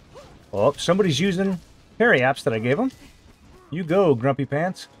on. Oh, somebody's using parry apps that I gave them. You go, Grumpy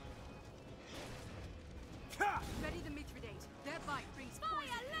Pants. Ready the Mithridate. Their bite brings fire.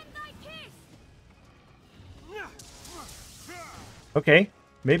 Lend thy kiss. Okay,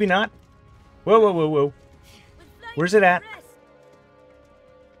 maybe not. Whoa. Where's it at?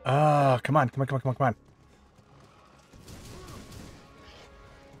 Come on.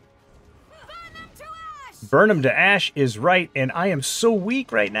 Burn him to ash is right, and I am so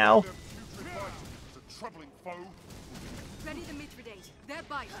weak right now. It's a troubling foe. Ready the Mithridate. Their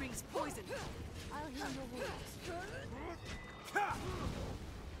bite brings poison. I'll heal your wounds.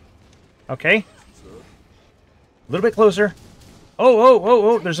 Okay. A little bit closer.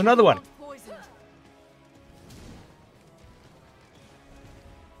 Oh, there's another one. Poisoned.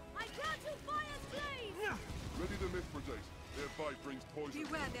 I grant you fire's blade! Ready the Mithridate. Their bite brings poison.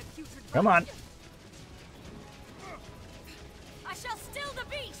 Beware their putrid Come on. I shall still the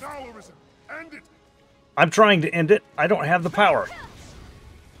beast. Now, Arisen. End it. I'm trying to end it. I don't have the power.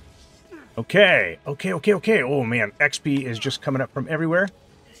 Okay. Oh, man. XP is just coming up from everywhere.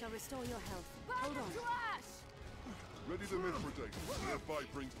 I shall restore your health. Hold on. Ready the Mithridate. Their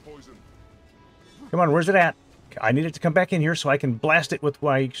bite brings poison. Come on, where's it at? I need it to come back in here so I can blast it with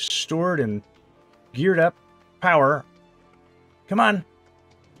my stored and geared up power. Come on. Is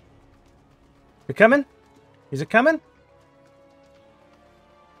it coming? Is it coming?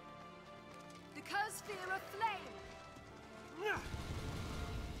 The curse fear of flame.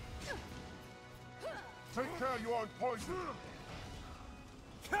 Take care, you aren't poisoned.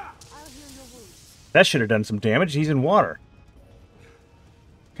 I'll heal your wounds. That should have done some damage. He's in water.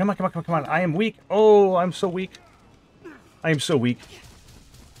 Come on. I am weak. Oh, I'm so weak. I am so weak.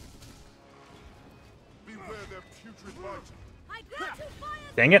 Beware their putrid bite. I grant you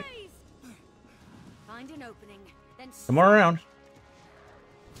fire's Dang it. blaze! Find an opening, then Come on around.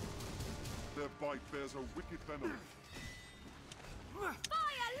 Their bite bears a wicked venom. fire, lend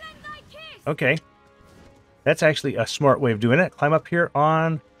thy kiss! Okay. That's actually a smart way of doing it. Climb up here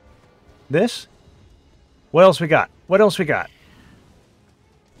on this. What else we got?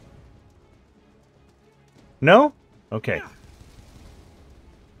 No? Okay.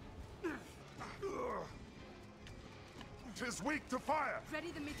 Tis weak to fire. Ready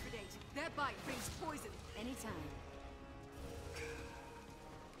the Mithridate. Their bite brings poison. Anytime.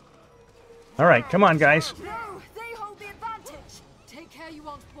 All right, come on, guys. No, they hold the advantage. Take care you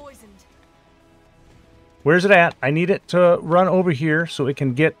aren't poisoned. Where's it at? I need it to run over here so it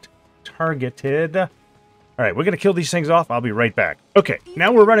can get targeted. All right, we're going to kill these things off. I'll be right back. Okay,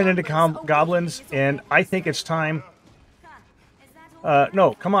 now we're running into goblins, and I think it's time.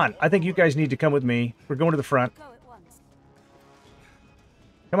 No, come on. I think you guys need to come with me. We're going to the front. Go at once.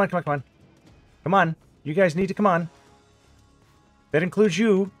 Come on. Come on. You guys need to come on. That includes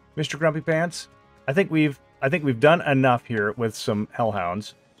you, Mr. Grumpy Pants. I think we've done enough here with some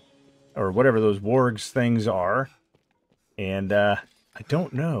hellhounds, or whatever those wargs things are. And I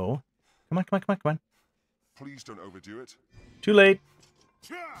don't know. Come on. Please don't overdo it. Too late.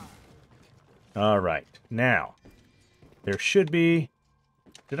 All right. Now, there should be...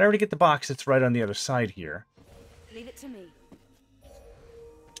 Did I already get the box that's right on the other side here? Leave it to me.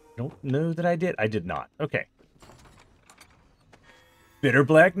 Don't know that I did. I did not. Okay.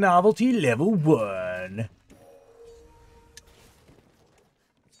 Bitterblack Novelty Level 1.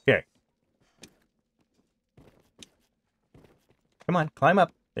 Okay. Come on, climb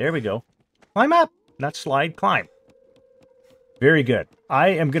up. There we go. Climb up! Not slide, climb. Very good. I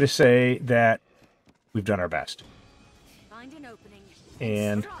am going to say that we've done our best. Find an opening.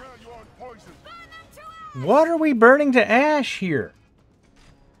 And Take care, you aren't poisoned. what are we burning to ash here?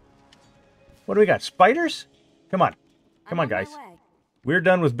 What do we got? Spiders? Come on. Come on, guys. We're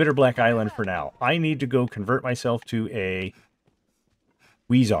done with Bitterblack Island for now. I need to go convert myself to a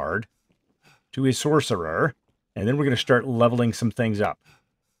Wizard, to a Sorcerer, and then we're going to start leveling some things up.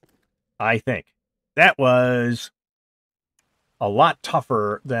 I think. That was a lot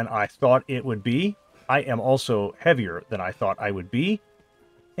tougher than I thought it would be. I am also heavier than I thought I would be.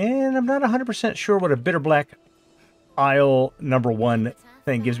 And I'm not 100% sure what a Bitterblack Isle #1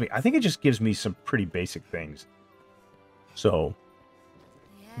 thing gives me. I think it just gives me some pretty basic things. So,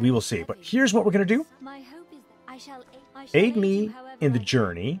 we will see. But here's what we're going to do. My hope is that I shall Aid me you however in the I can,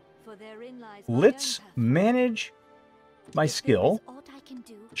 journey. for therein lies my Let's own path. manage my If there skill. is aught I can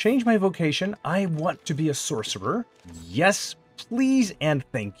do, Change my vocation. I want to be a sorcerer. Yes, please and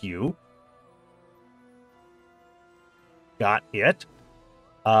thank you. Got it.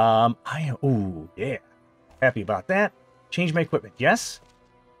 Oh, yeah. Happy about that. Change my equipment. Yes.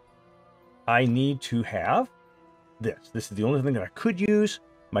 I need to have this. This is the only thing that I could use.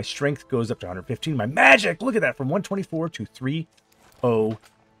 My strength goes up to 115. My magic, look at that, from 124 to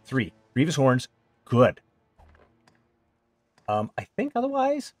 303. Grievous Horns, good. I think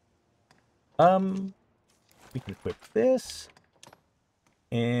otherwise, we can equip this,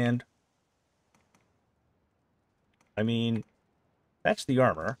 and I mean, that's the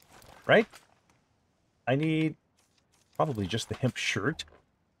armor, right? I need probably just the hemp shirt.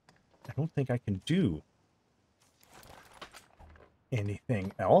 I don't think I can do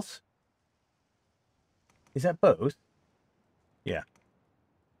anything else. Is that both? Yeah.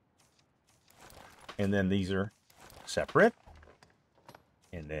 And then these are separate.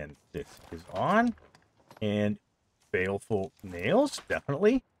 And then this is on. And baleful nails,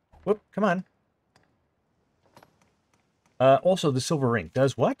 definitely. Whoop, come on. Also, the silver ring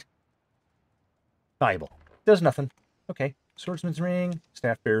does what? Valuable. Does nothing. Okay. Swordsman's ring,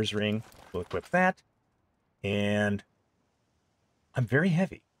 staff bearer's ring. We'll equip that. And I'm very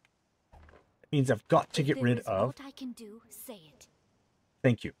heavy. That means I've got to get rid of... What I can do, say it.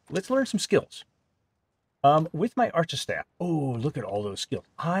 Thank you. Let's learn some skills. With my Archistaff. Oh, look at all those skills.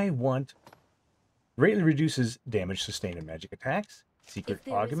 I want... Greatly reduces damage sustained in magic attacks. Secret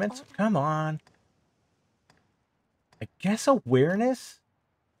augments. Come on. I guess awareness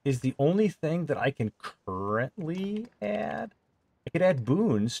is the only thing that I can currently add. I could add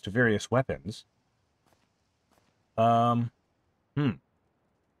boons to various weapons. Horror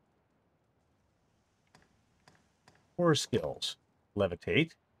skills.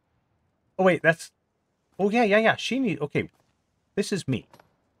 Levitate. Oh, wait, that's... Oh, yeah. She needs... Okay, this is me.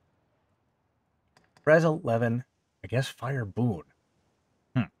 Res 11. I guess fire boon.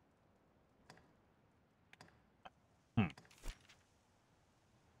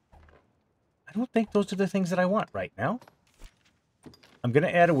 I don't think those are the things that I want right now. I'm going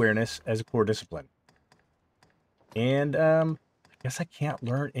to add awareness as a core discipline. And I guess I can't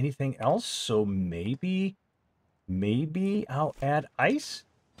learn anything else, so maybe I'll add ice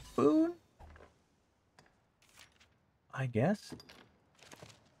boon? I guess.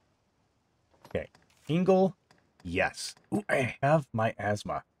 Okay. Ingle, yes. Ooh, I have my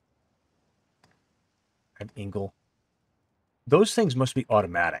asthma. I have Ingle. Those things must be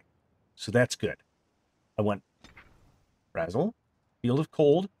automatic. So that's good. I want Razzle, Field of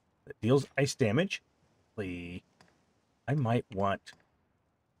Cold, that deals ice damage. I might want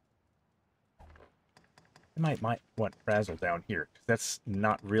Razzle down here, because that's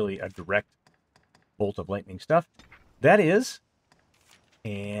not really a direct bolt of lightning stuff. That is,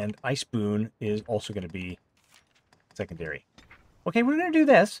 and Ice Boon is also going to be secondary. Okay, we're going to do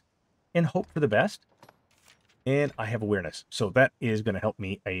this and hope for the best. And I have awareness, so that is going to help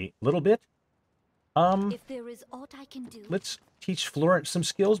me a little bit. If there is aught I can do. Let's teach Florence some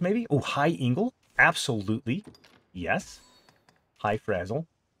skills, maybe. Oh, High Ingle, absolutely, yes. High Frazzle.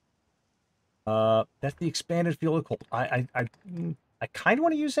 That's the expanded Field of Cold. I kind of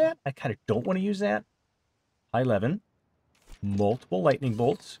want to use that. I kind of don't want to use that. High Levin, multiple lightning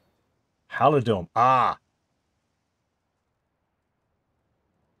bolts. Halidome. Ah,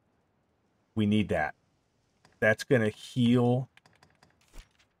 we need that. That's going to heal.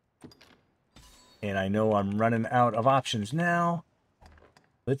 And I know I'm running out of options now.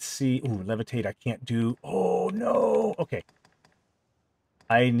 Let's see. Ooh, Levitate I can't do. Oh, no. Okay.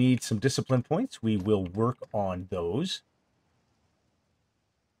 I need some discipline points. We will work on those.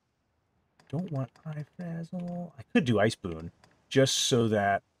 Don't want High Frazzle. I could do Ice Boon. Just so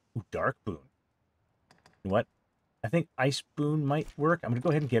that... Ooh, Dark Boon. You know what? I think Ice Boon might work. I'm going to go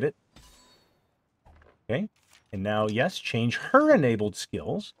ahead and get it. Okay. And now, yes, change her enabled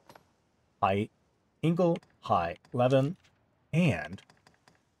skills. High Ingle, High Levin, and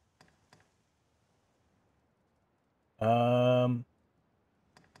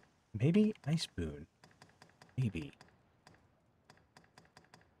maybe Ice Boon. Maybe.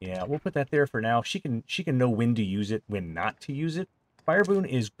 Yeah, we'll put that there for now. She can know when to use it, when not to use it. Fire Boon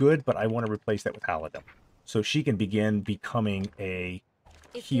is good, but I want to replace that with Halidome. So she can begin becoming a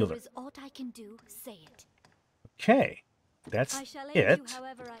healer. If there is aught I can do, say it. Okay, that's it.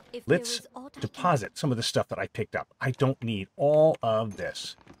 Let's deposit some of the stuff that I picked up. I don't need all of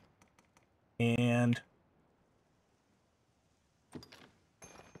this. And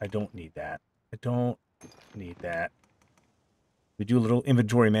I don't need that. I don't need that. We do a little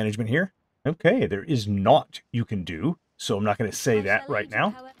inventory management here. Okay, there is naught you can do, so I'm not going to say that right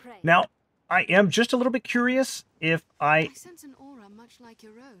now. Now, I am just a little bit curious if I sense an aura much like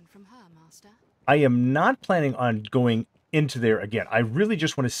your own from her, Master. I am not planning on going into there again. I really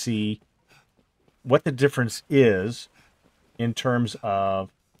just want to see what the difference is in terms of...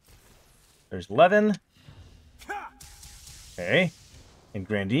 There's Levin. Okay. And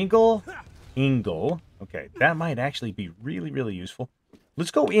Grand Ingle. Ingle. Okay, that might actually be really, really useful. Let's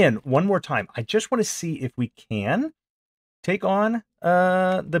go in one more time. I just want to see if we can take on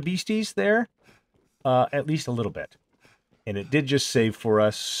the beasties there. At least a little bit. And it did just save for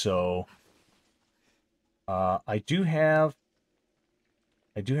us, so... I do have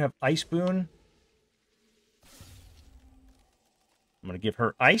Ice Boon. I'm going to give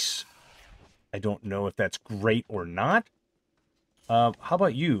her ice. I don't know if that's great or not. How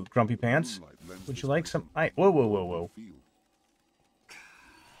about you, Grumpy Pants? Would you like some... Whoa, whoa, whoa, whoa.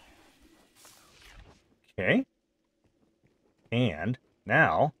 Okay. And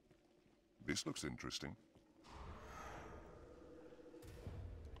now... This looks interesting.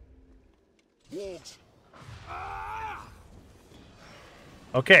 Wargs.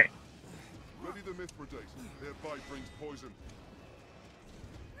 Okay. Ready the Mithridate. Their bite brings poison.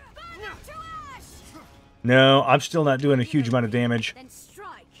 No, I'm still not doing a huge amount of damage. Then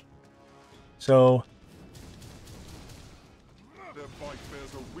strike. So... Their bite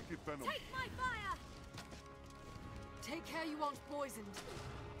bears a wicked venom. Take my fire. Take care you aren't poisoned.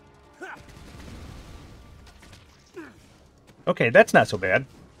 Okay, that's not so bad.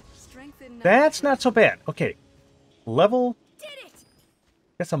 Strengthen now. That's not so bad. Okay. Level. Did it.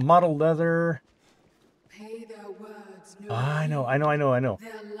 Got some model leather. Pay their words. No I know.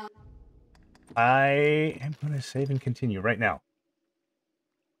 Their li- I am going to save and continue right now.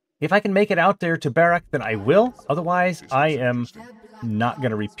 If I can make it out there to Barrack, then I will. Otherwise, I am not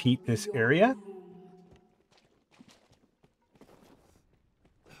going to repeat this area.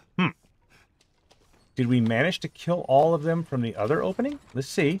 Did we manage to kill all of them from the other opening? Let's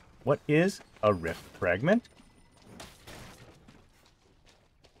see. What is a rift fragment?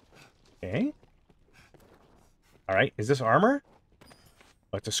 Okay. All right. Is this armor?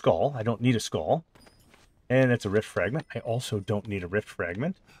 Oh, it's a skull. I don't need a skull. And it's a rift fragment. I also don't need a rift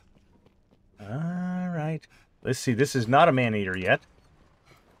fragment. All right. Let's see. This is not a man-eater yet.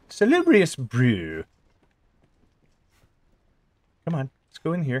 Salubrious brew. Come on. Let's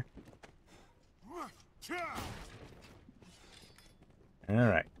go in here. All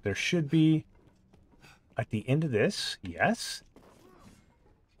right. There should be at the end of this. Yes.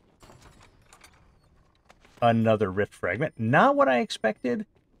 Another rift fragment. Not what I expected.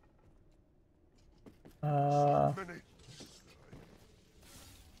 I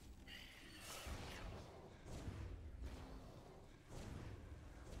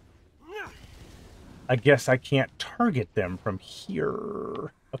guess I can't target them from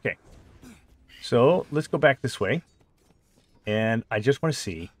here. Okay. So let's go back this way. And I just want to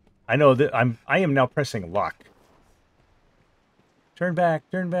see. I know that I am now pressing lock. Turn back,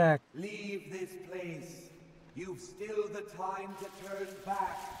 turn back. Leave this place. You've still the time to turn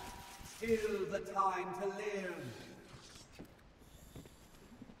back. Still the time to live.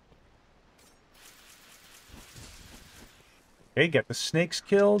 Okay, get the snakes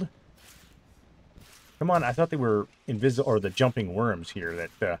killed. Come on, I thought they were invisible, or the jumping worms here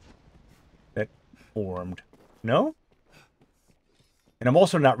that formed. No? And I'm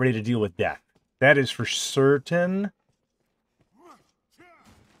also not ready to deal with death. That is for certain.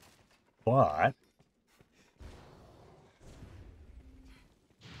 But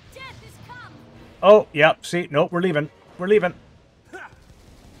Death has come. oh, yep, see, nope, we're leaving. We're leaving.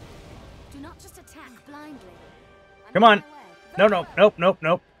 Do not just attack blindly. Come on. No, no, nope, nope,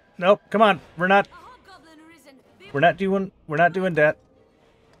 nope. Nope, come on. We're not doing that.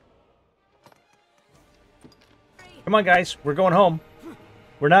 Come on, guys. We're going home.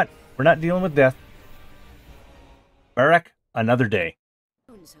 We're not dealing with death. Barrack, another day.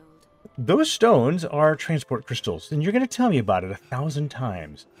 Those stones are transport crystals, and you're going to tell me about it 1,000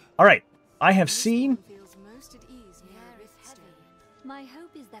 times. All right, I have seen. My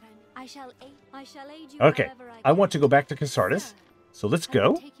hope is that I shall aid you. Okay, I want to go back to Casardis, so let's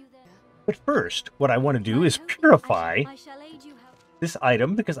go. But first, what I want to do is purify this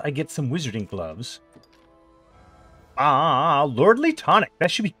item because I get some wizarding gloves. Ah, Lordly Tonic. That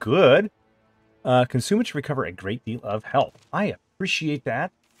should be good. Consume it to recover a great deal of health. I appreciate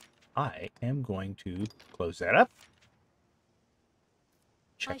that. I am going to close that up.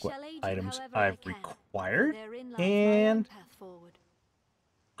 Check what items I've required. And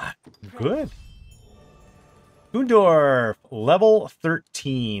good. Gundorf, level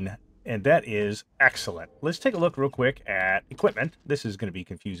 13. And that is excellent. Let's take a look real quick at equipment. This is going to be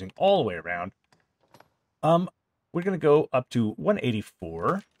confusing all the way around. We're going to go up to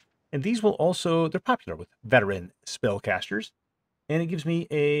 184. And these will also, they're popular with veteran spellcasters. And it gives me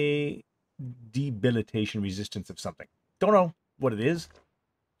a debilitation resistance of something. Don't know what it is.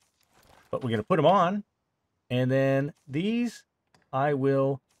 But we're going to put them on. And then these I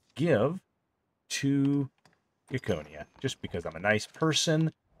will give to Iconia. Just because I'm a nice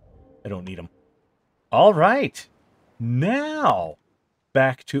person. I don't need them. All right. Now,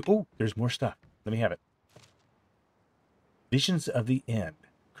 back to... Oh, there's more stuff. Let me have it. Visions of the End.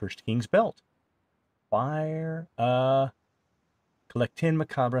 Cursed King's Belt. Fire. Collect 10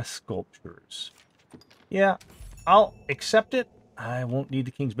 macabre sculptures. Yeah, I'll accept it. I won't need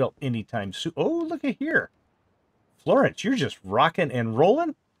the King's Belt anytime soon. Oh, look at here. Florence, you're just rocking and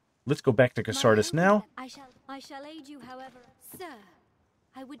rolling. Let's go back to Casardis now. I shall aid you, however. Sir,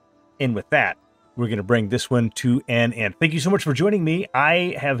 I would... And with that, we're going to bring this one to an end. Thank you so much for joining me.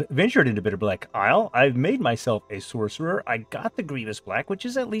 I have ventured into Bitterblack Isle. I've made myself a sorcerer. I got the Grievous Black, which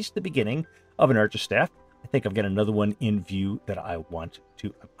is at least the beginning of an Archer Staff. I think I've got another one in view that I want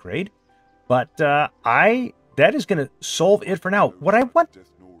to upgrade. But that is going to solve it for now. What I want...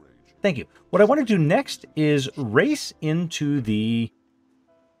 Thank you. What I want to do next is race into the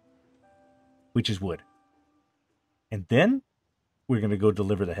Witch's Wood. And then we're going to go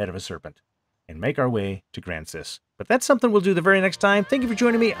deliver the head of a serpent and make our way to Grand Sis. But that's something we'll do the very next time. Thank you for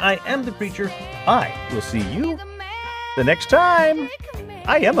joining me. I am the Preacher. I will see you the next time.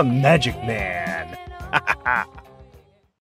 I am a magic man. Ha ha ha.